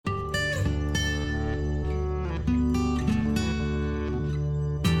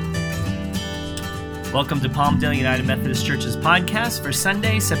Welcome to Palmdale United Methodist Church's podcast for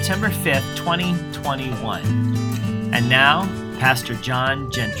Sunday, September 5th, 2021. And now, Pastor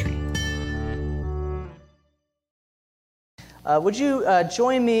John Gentry. Would you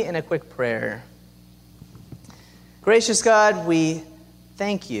join me in a quick prayer? Gracious God, we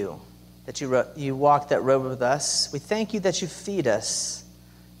thank you that you walk that road with us. We thank you that you feed us.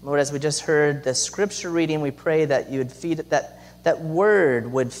 Lord, as we just heard the scripture reading, we pray that you would feed that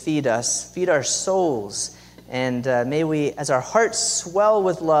word would feed us, feed our souls. And may we, as our hearts swell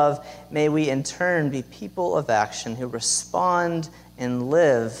with love, may we in turn be people of action who respond and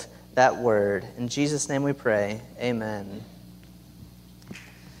live that word. In Jesus' name we pray, amen.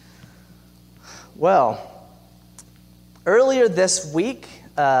 Well, earlier this week,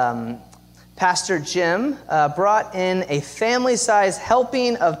 Pastor Jim brought in a family-sized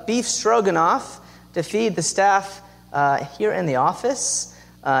helping of beef stroganoff to feed the staff here in the office.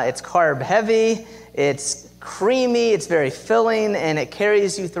 It's carb heavy, it's creamy, it's very filling, and it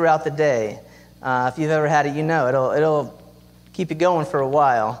carries you throughout the day. If you've ever had it, you know it'll keep you going for a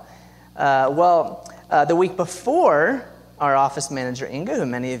while. The week before, our office manager Inga, who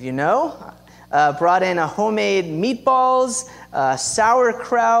many of you know, brought in a homemade meatballs,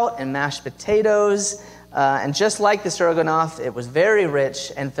 sauerkraut, and mashed potatoes. And just like the stroganoff, it was very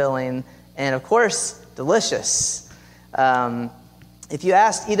rich and filling, and of course, delicious. If you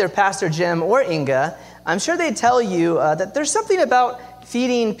asked either Pastor Jim or Inga, I'm sure they'd tell you that there's something about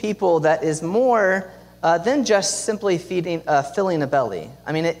feeding people that is more than just simply filling a belly.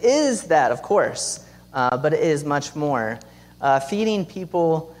 I mean, it is that, of course, but it is much more. Feeding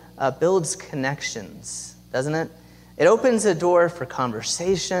people builds connections, doesn't it? It opens a door for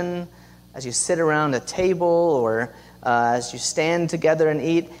conversation as you sit around a table or as you stand together and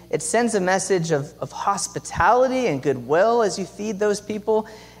eat. It sends a message of hospitality and goodwill as you feed those people.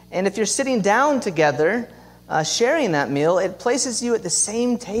 And if you're sitting down together, sharing that meal, it places you at the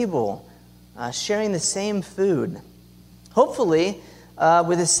same table, sharing the same food. Hopefully,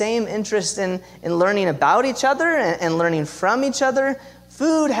 with the same interest in learning about each other and learning from each other.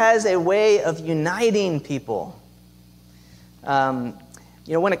 Food has a way of uniting people. When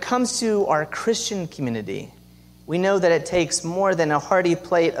it comes to our Christian community, we know that it takes more than a hearty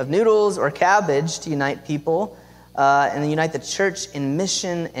plate of noodles or cabbage to unite people and unite the church in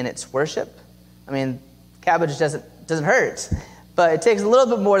mission and its worship. I mean, cabbage doesn't hurt, but it takes a little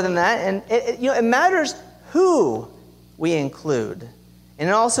bit more than that. And it matters who we include, and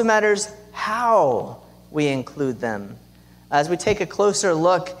it also matters how we include them. As we take a closer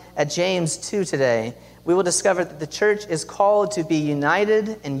look at James 2 today, we will discover that the church is called to be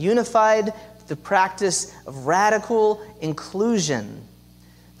united and unified the practice of radical inclusion.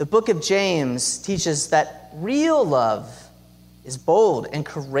 The book of James teaches that real love is bold and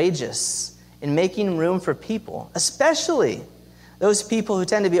courageous in making room for people, especially those people who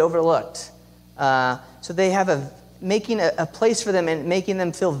tend to be overlooked. So they have making a place for them and making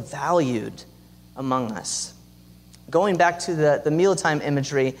them feel valued among us. Going back to the mealtime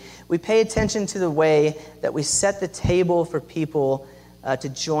imagery, we pay attention to the way that we set the table for people to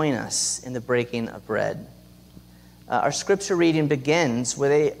join us in the breaking of bread. Our scripture reading begins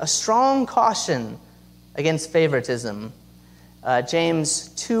with a strong caution against favoritism. James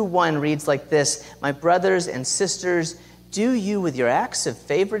 2:1 reads like this: "My brothers and sisters, do you with your acts of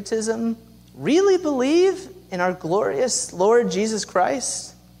favoritism really believe in our glorious Lord Jesus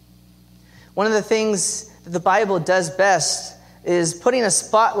Christ?" One of the things that the Bible does best is putting a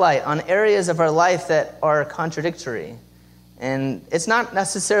spotlight on areas of our life that are contradictory. And it's not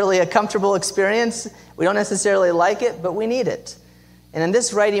necessarily a comfortable experience. We don't necessarily like it, but we need it. And in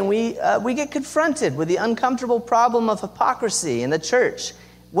this writing, we get confronted with the uncomfortable problem of hypocrisy in the church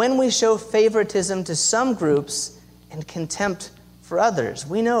when we show favoritism to some groups and contempt for others.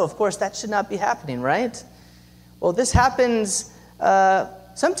 We know, of course, that should not be happening, right? Well, this happens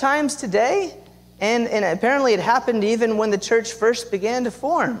sometimes today, and apparently it happened even when the church first began to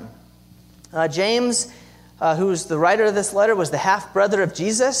form. James, who's the writer of this letter, was the half-brother of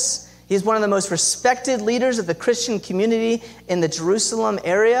Jesus. He's one of the most respected leaders of the Christian community in the Jerusalem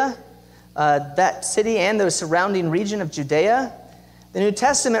area, that city and the surrounding region of Judea. The New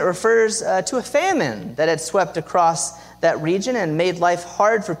Testament refers to a famine that had swept across that region and made life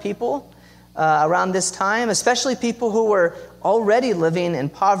hard for people around this time, especially people who were already living in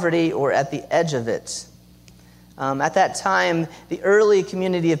poverty or at the edge of it. At that time, the early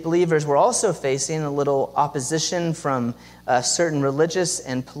community of believers were also facing a little opposition from certain religious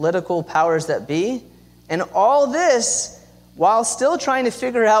and political powers that be. And all this while still trying to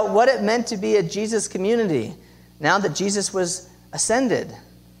figure out what it meant to be a Jesus community now that Jesus was ascended.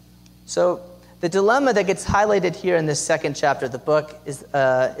 So The dilemma that gets highlighted here in this second chapter of the book is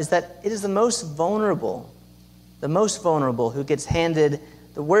that it is the most vulnerable who gets handed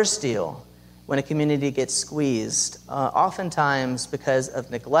the worst deal when a community gets squeezed, oftentimes because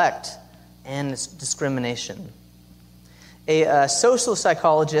of neglect and discrimination. A social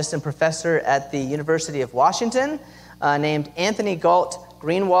psychologist and professor at the University of Washington named Anthony Galt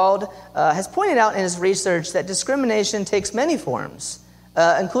Greenwald has pointed out in his research that discrimination takes many forms,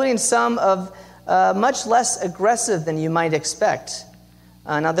 including some of much less aggressive than you might expect.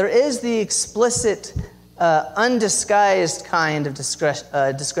 Now, there is the explicit, undisguised kind of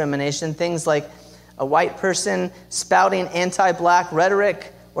discrimination, things like a white person spouting anti-black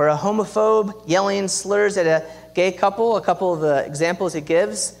rhetoric, or a homophobe yelling slurs at a gay couple, a couple of the examples he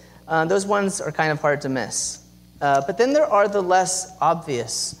gives. Those ones are kind of hard to miss. But then there are the less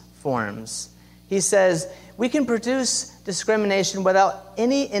obvious forms. He says, we can produce discrimination without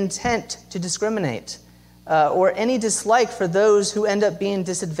any intent to discriminate, or any dislike for those who end up being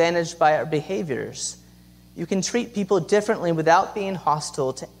disadvantaged by our behaviors. You can treat people differently without being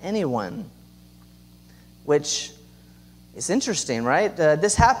hostile to anyone, which is interesting, right?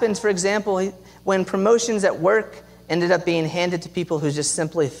 This happens, for example, when promotions at work ended up being handed to people who just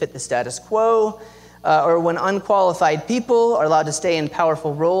simply fit the status quo, or when unqualified people are allowed to stay in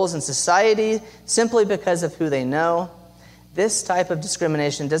powerful roles in society simply because of who they know. This type of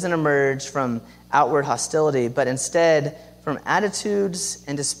discrimination doesn't emerge from outward hostility, but instead from attitudes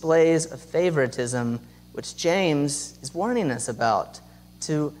and displays of favoritism, which James is warning us about,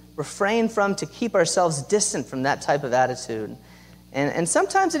 to refrain from, to keep ourselves distant from that type of attitude. And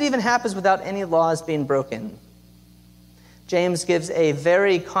sometimes it even happens without any laws being broken. James gives a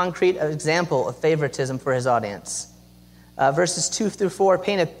very concrete example of favoritism for his audience. Verses 2 through 4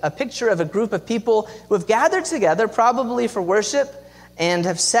 paint a picture of a group of people who have gathered together, probably for worship, and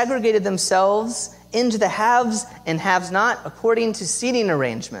have segregated themselves into the haves and haves not according to seating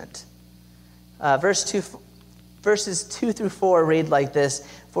arrangement. Verses 2 through 4 read like this: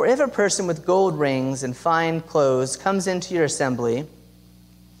 For if a person with gold rings and fine clothes comes into your assembly,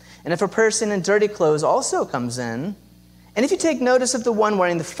 and if a person in dirty clothes also comes in, and if you take notice of the one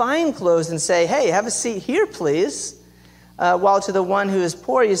wearing the fine clothes and say, hey, have a seat here, please, while to the one who is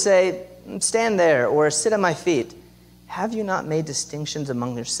poor you say, stand there or sit at my feet, have you not made distinctions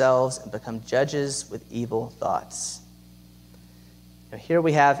among yourselves and become judges with evil thoughts? Now, here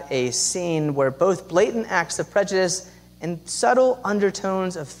we have a scene where both blatant acts of prejudice and subtle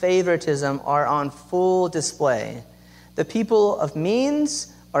undertones of favoritism are on full display. The people of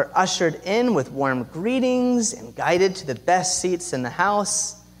means are ushered in with warm greetings and guided to the best seats in the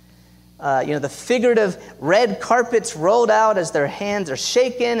house. The figurative red carpets rolled out as their hands are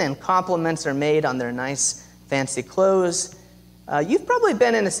shaken and compliments are made on their nice, fancy clothes. You've probably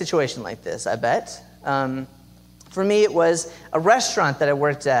been in a situation like this, I bet. For me, it was a restaurant that I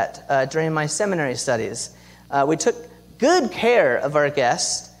worked at during my seminary studies. We took good care of our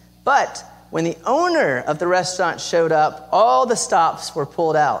guests, but when the owner of the restaurant showed up, all the stops were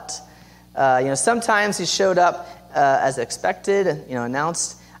pulled out. Sometimes he showed up as expected,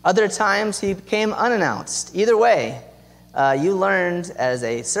 announced. Other times he came unannounced. Either way, you learned as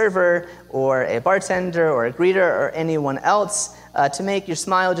a server or a bartender or a greeter or anyone else to make your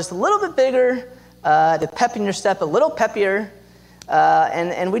smile just a little bit bigger, to pep in your step a little peppier.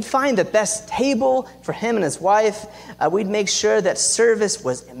 And we'd find the best table for him and his wife. We'd make sure that service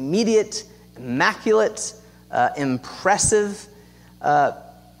was immediate, immaculate, impressive.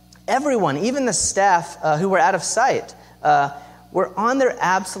 Everyone, even the staff who were out of sight, were on their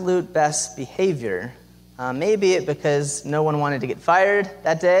absolute best behavior. Maybe it because no one wanted to get fired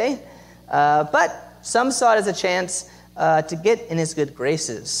that day, but some saw it as a chance to get in his good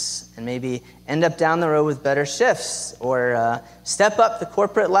graces and maybe end up down the road with better shifts or step up the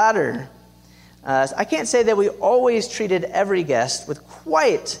corporate ladder. I can't say that we always treated every guest with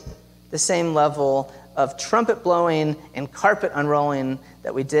quite the same level of trumpet blowing and carpet unrolling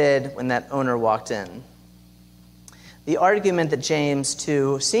that we did when that owner walked in. The argument that James,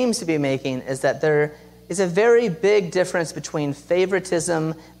 too, seems to be making is that there is a very big difference between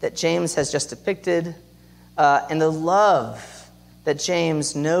favoritism that James has just depicted and the love that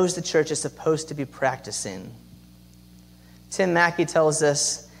James knows the church is supposed to be practicing. Tim Mackey tells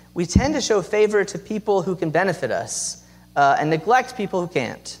us, we tend to show favor to people who can benefit us and neglect people who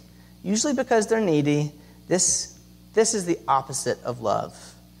can't, usually because they're needy. This is the opposite of love.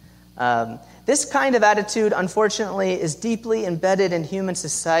 This kind of attitude, unfortunately, is deeply embedded in human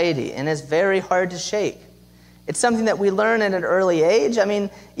society and is very hard to shake. It's something that we learn at an early age. I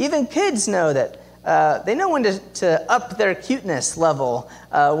mean, even kids know that they know when to up their cuteness level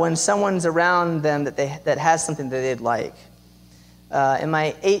when someone's around them that has something that they'd like. In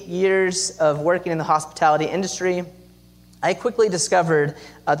my 8 years of working in the hospitality industry, I quickly discovered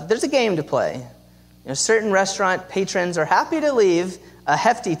that there's a game to play. Certain restaurant patrons are happy to leave a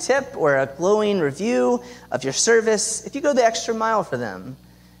hefty tip or a glowing review of your service if you go the extra mile for them.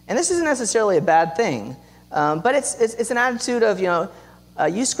 And this isn't necessarily a bad thing, but it's an attitude of,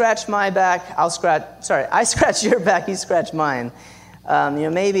 you scratch my back, I scratch your back, you scratch mine.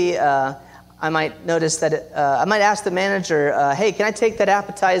 Maybe I might notice that, I might ask the manager, hey, can I take that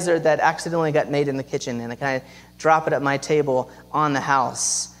appetizer that accidentally got made in the kitchen, and can I drop it at my table on the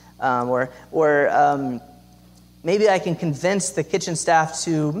house? Maybe I can convince the kitchen staff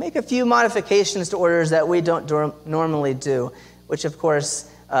to make a few modifications to orders that we don't normally do, which of course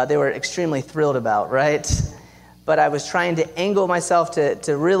they were extremely thrilled about, right? But I was trying to angle myself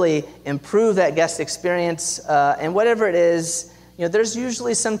to really improve that guest experience, and whatever it is, there's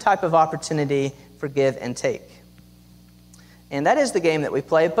usually some type of opportunity for give and take. And that is the game that we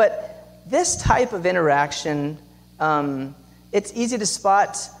play, but this type of interaction, it's easy to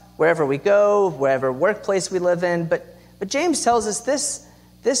spot wherever we go, wherever workplace we live in, but James tells us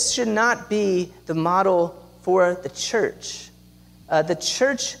this should not be the model for the church. The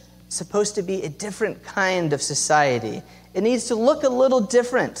church is supposed to be a different kind of society. It needs to look a little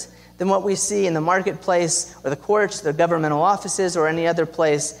different than what we see in the marketplace or the courts, the governmental offices, or any other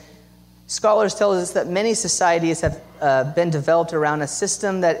place. Scholars tell us that many societies have been developed around a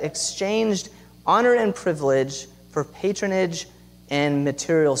system that exchanged honor and privilege for patronage and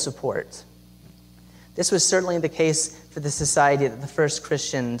material support. This was certainly the case for the society that the first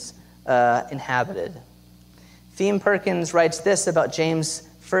Christians inhabited. Pheam Perkins writes this about James'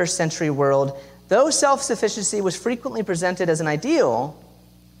 first century world: though self-sufficiency was frequently presented as an ideal,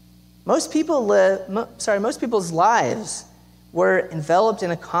 most people's lives were enveloped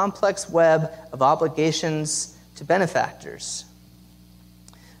in a complex web of obligations to benefactors.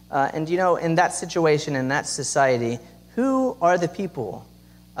 And in that situation, in that society, who are the people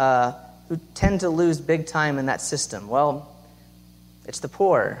who tend to lose big time in that system? Well, it's the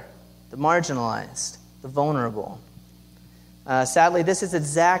poor, the marginalized, the vulnerable. Sadly, this is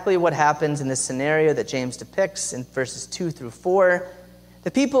exactly what happens in this scenario that James depicts in verses 2 through 4.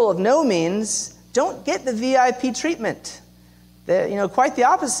 The people of no means don't get the VIP treatment. Quite the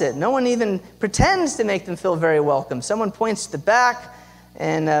opposite. No one even pretends to make them feel very welcome. Someone points to the back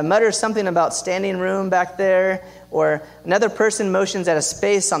and mutters something about standing room back there, or another person motions at a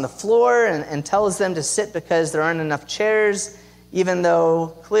space on the floor and tells them to sit because there aren't enough chairs, even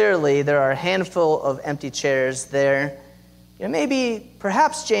though clearly there are a handful of empty chairs there.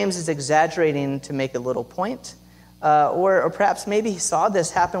 Perhaps James is exaggerating to make a little point, or perhaps maybe he saw this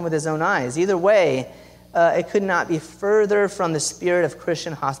happen with his own eyes. Either way, it could not be further from the spirit of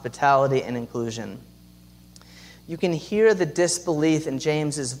Christian hospitality and inclusion. You can hear the disbelief in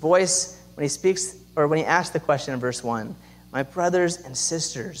James's voice when he speaks, or when he asks the question in verse 1. My brothers and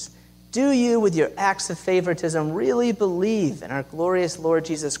sisters, do you with your acts of favoritism really believe in our glorious Lord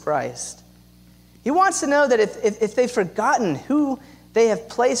Jesus Christ? He wants to know that if they've forgotten who they have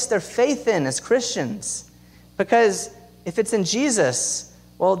placed their faith in as Christians, because if it's in Jesus,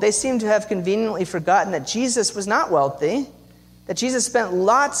 well, they seem to have conveniently forgotten that Jesus was not wealthy, that Jesus spent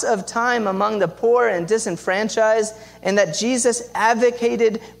lots of time among the poor and disenfranchised, and that Jesus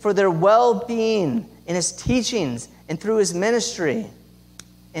advocated for their well-being in his teachings and through his ministry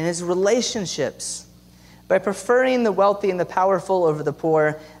and his relationships. By preferring the wealthy and the powerful over the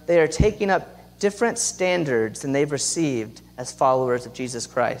poor, they are taking up different standards than they've received as followers of Jesus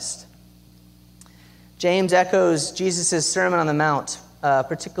Christ. James echoes Jesus' Sermon on the Mount,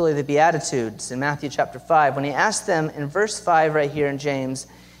 particularly the Beatitudes in Matthew chapter 5, when he asked them in verse 5 right here in James,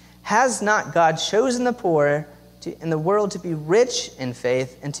 has not God chosen the poor in the world to be rich in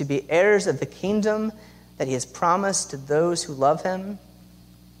faith and to be heirs of the kingdom that he has promised to those who love him?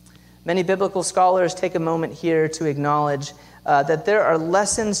 Many biblical scholars take a moment here to acknowledge that there are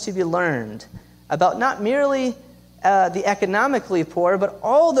lessons to be learned about not merely the economically poor, but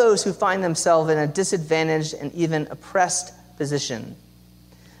all those who find themselves in a disadvantaged and even oppressed position.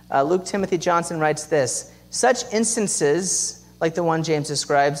 Luke Timothy Johnson writes this: such instances, like the one James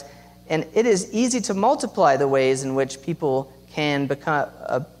describes, and it is easy to multiply the ways in which people can,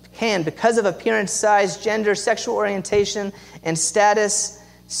 because of appearance, size, gender, sexual orientation, and status,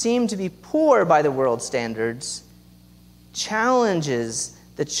 seem to be poor by the world's standards, challenges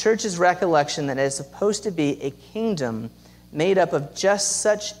the church's recollection that it is supposed to be a kingdom made up of just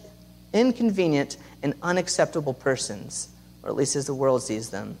such inconvenient and unacceptable persons, or at least as the world sees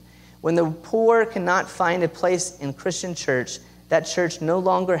them. When the poor cannot find a place in Christian church, that church no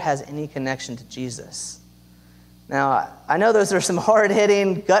longer has any connection to Jesus. Now, I know those are some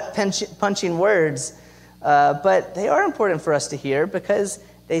hard-hitting, gut-punching words, but they are important for us to hear because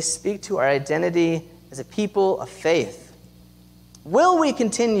they speak to our identity as a people of faith. Will we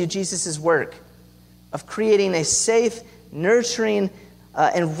continue Jesus' work of creating a safe, nurturing,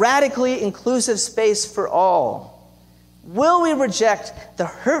 and radically inclusive space for all? Will we reject the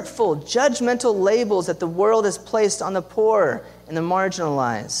hurtful, judgmental labels that the world has placed on the poor and the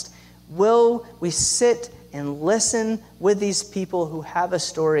marginalized? Will we sit and listen with these people who have a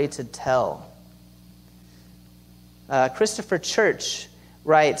story to tell? Christopher Church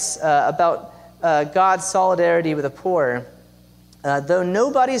writes about God's solidarity with the poor. Though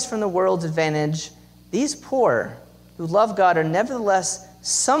nobodies from the world's advantage, these poor who love God are nevertheless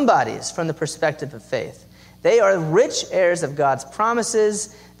somebodies from the perspective of faith. They are rich heirs of God's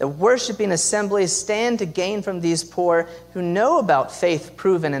promises. The worshiping assemblies stand to gain from these poor who know about faith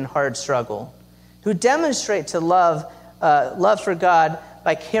proven in hard struggle, who demonstrate to love for God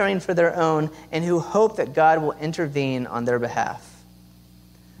by caring for their own, and who hope that God will intervene on their behalf.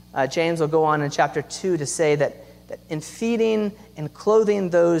 James will go on in chapter 2 to say that in feeding and clothing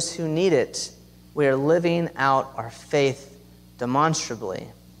those who need it, we are living out our faith demonstrably.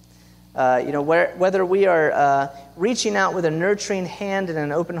 Whether we are reaching out with a nurturing hand and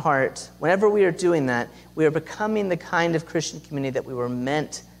an open heart, whenever we are doing that, we are becoming the kind of Christian community that we were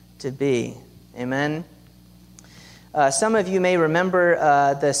meant to be. Amen? Some of you may remember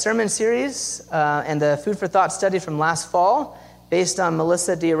the sermon series and the Food for Thought study from last fall based on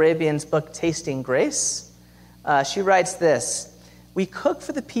Melissa D'Arabian's book, Tasting Grace. She writes this: "We cook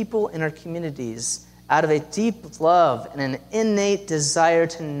for the people in our communities out of a deep love and an innate desire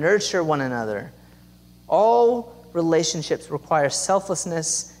to nurture one another. All relationships require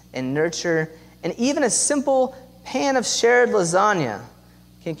selflessness and nurture, and even a simple pan of shared lasagna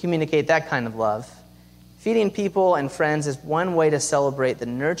can communicate that kind of love. Feeding people and friends is one way to celebrate the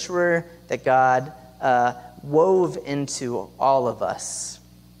nurturer that God wove into all of us."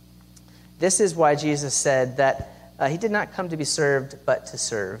 This is why Jesus said that he did not come to be served, but to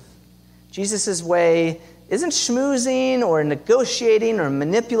serve. Jesus' way isn't schmoozing or negotiating or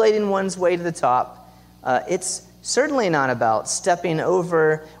manipulating one's way to the top. It's certainly not about stepping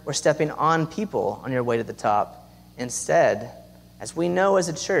over or stepping on people on your way to the top. Instead, as we know as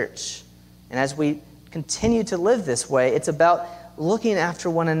a church, and as we continue to live this way, it's about looking after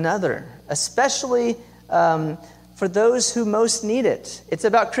one another, especially for those who most need it. It's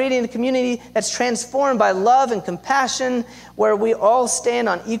about creating a community that's transformed by love and compassion, where we all stand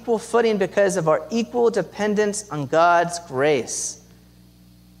on equal footing because of our equal dependence on God's grace,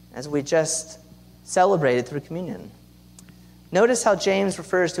 as we just celebrated through communion. Notice how James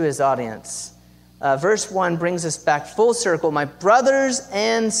refers to his audience. Verse 1 brings us back full circle. "My brothers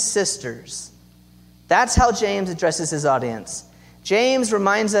and sisters." That's how James addresses his audience. James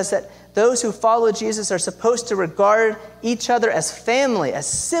reminds us that those who follow Jesus are supposed to regard each other as family, as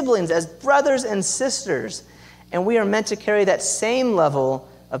siblings, as brothers and sisters. And we are meant to carry that same level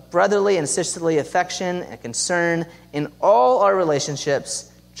of brotherly and sisterly affection and concern in all our relationships,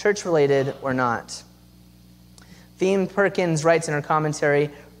 church-related or not. Theme Perkins writes in her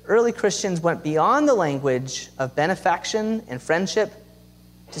commentary, "Early Christians went beyond the language of benefaction and friendship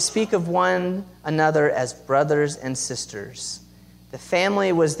to speak of one another as brothers and sisters. The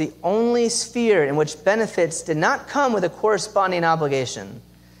family was the only sphere in which benefits did not come with a corresponding obligation.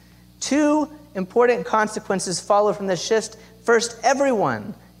 Two important consequences follow from this shift. First,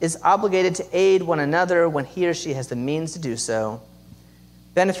 everyone is obligated to aid one another when he or she has the means to do so.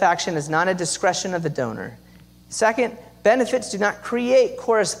 Benefaction is not a discretion of the donor. Second, benefits do not create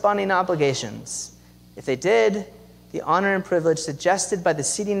corresponding obligations. If they did, the honor and privilege suggested by the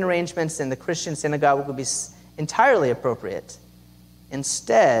seating arrangements in the Christian synagogue would be entirely appropriate.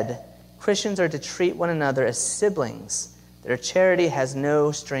 Instead, Christians are to treat one another as siblings. Their charity has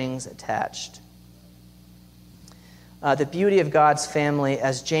no strings attached." The beauty of God's family,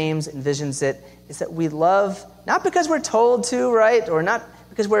 as James envisions it, is that we love not because we're told to, right? Or not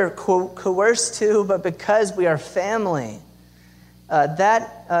because we're coerced to, but because we are family.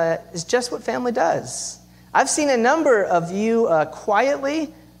 That is just what family does. I've seen a number of you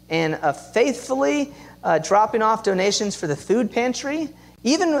quietly and faithfully dropping off donations for the food pantry,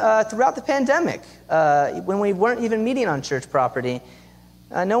 even throughout the pandemic, when we weren't even meeting on church property.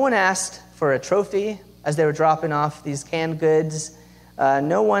 No one asked for a trophy as they were dropping off these canned goods.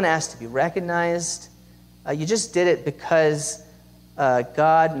 No one asked to be recognized. You just did it because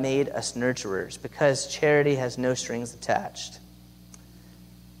God made us nurturers, because charity has no strings attached.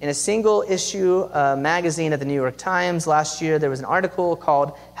 In a single issue magazine of the New York Times last year, there was an article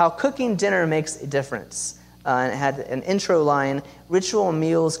called How Cooking Dinner Makes a Difference. And it had an intro line, "Ritual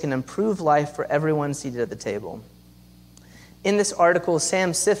meals can improve life for everyone seated at the table." In this article,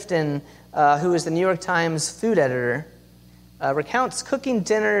 Sam Sifton, who is the New York Times food editor, recounts cooking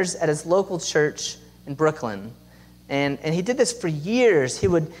dinners at his local church in Brooklyn. And he did this for years.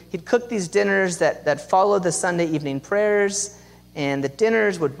 He'd cook these dinners that followed the Sunday evening prayers, and the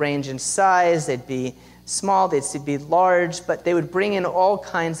dinners would range in size. They'd be small, they'd be large, but they would bring in all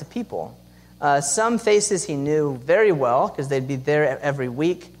kinds of people. Some faces he knew very well because they'd be there every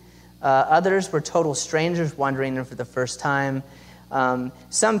week. Others were total strangers wandering in for the first time.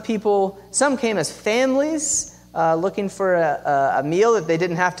 Some came as families looking for a meal that they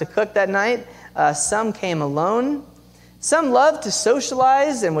didn't have to cook that night. Some came alone. Some loved to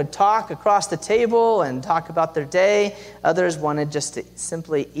socialize and would talk across the table and talk about their day. Others wanted just to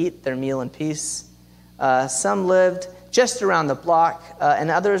simply eat their meal in peace. Some lived just around the block,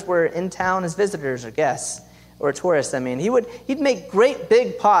 and others were in town as visitors or guests, or tourists, He'd make great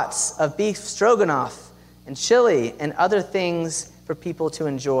big pots of beef stroganoff and chili and other things for people to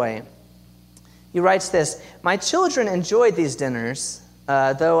enjoy. He writes this, "My children enjoyed these dinners,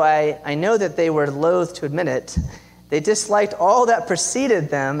 though I know that they were loath to admit it. They disliked all that preceded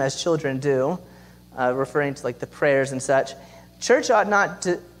them, as children do," referring to like the prayers and such. Church ought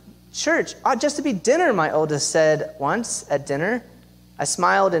just to be dinner," my oldest said once at dinner. I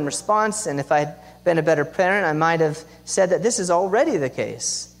smiled in response, and if I had been a better parent, I might have said that this is already the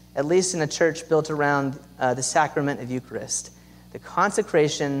case, at least in a church built around the sacrament of Eucharist, the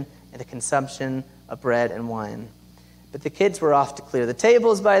consecration and the consumption of bread and wine. But the kids were off to clear the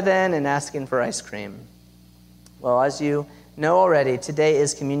tables by then and asking for ice cream. Well, as you know already, today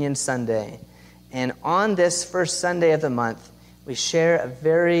is Communion Sunday, and on this first Sunday of the month, we share a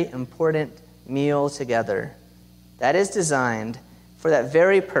very important meal together that is designed for that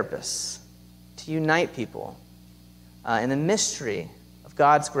very purpose, to unite people in the mystery of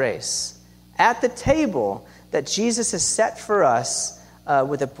God's grace at the table that Jesus has set for us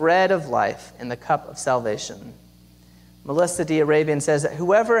with the bread of life and the cup of salvation. Melissa D. Arabian says that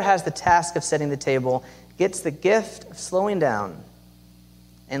whoever has the task of setting the table gets the gift of slowing down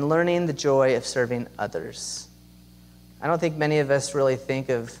and learning the joy of serving others. I don't think many of us really think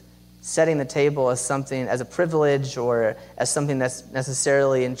of setting the table as a privilege or as something that's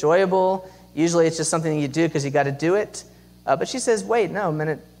necessarily enjoyable. Usually it's just something you do because you got to do it. But she says, wait, no, a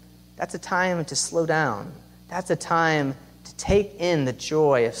minute. That's a time to slow down. That's a time to take in the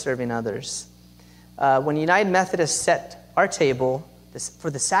joy of serving others. When United Methodists set our table for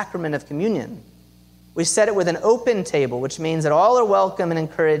the sacrament of communion, we set it with an open table, which means that all are welcome and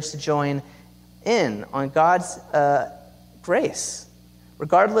encouraged to join in on God's grace,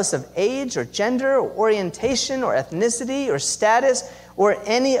 regardless of age or gender or orientation or ethnicity or status or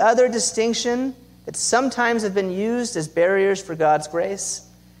any other distinction that sometimes have been used as barriers for God's grace.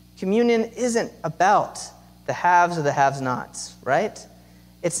 Communion isn't about the haves or the have-nots, right?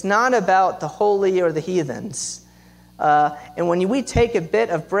 It's not about the holy or the heathens. And when we take a bit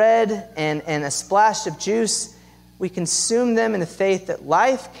of bread and a splash of juice, we consume them in the faith that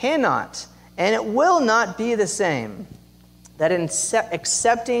life cannot and it will not be the same. That in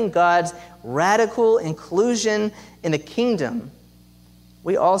accepting God's radical inclusion in the kingdom,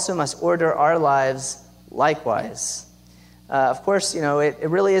 we also must order our lives likewise. Of course, it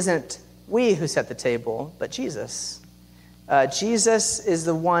really isn't we who set the table, but Jesus. Jesus is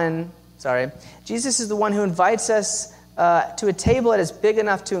the one who invites us to a table that is big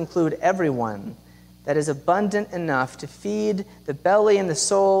enough to include everyone, that is abundant enough to feed the belly and the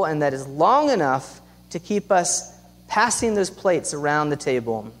soul, and that is long enough to keep us passing those plates around the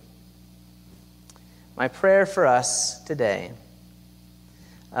table. My prayer for us today,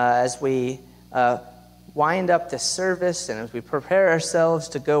 as we wind up this service and as we prepare ourselves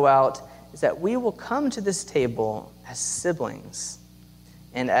to go out, is that we will come to this table as siblings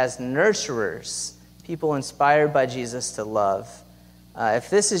and as nurturers, people inspired by Jesus to love. If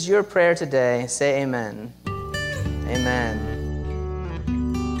this is your prayer today, say amen. Amen.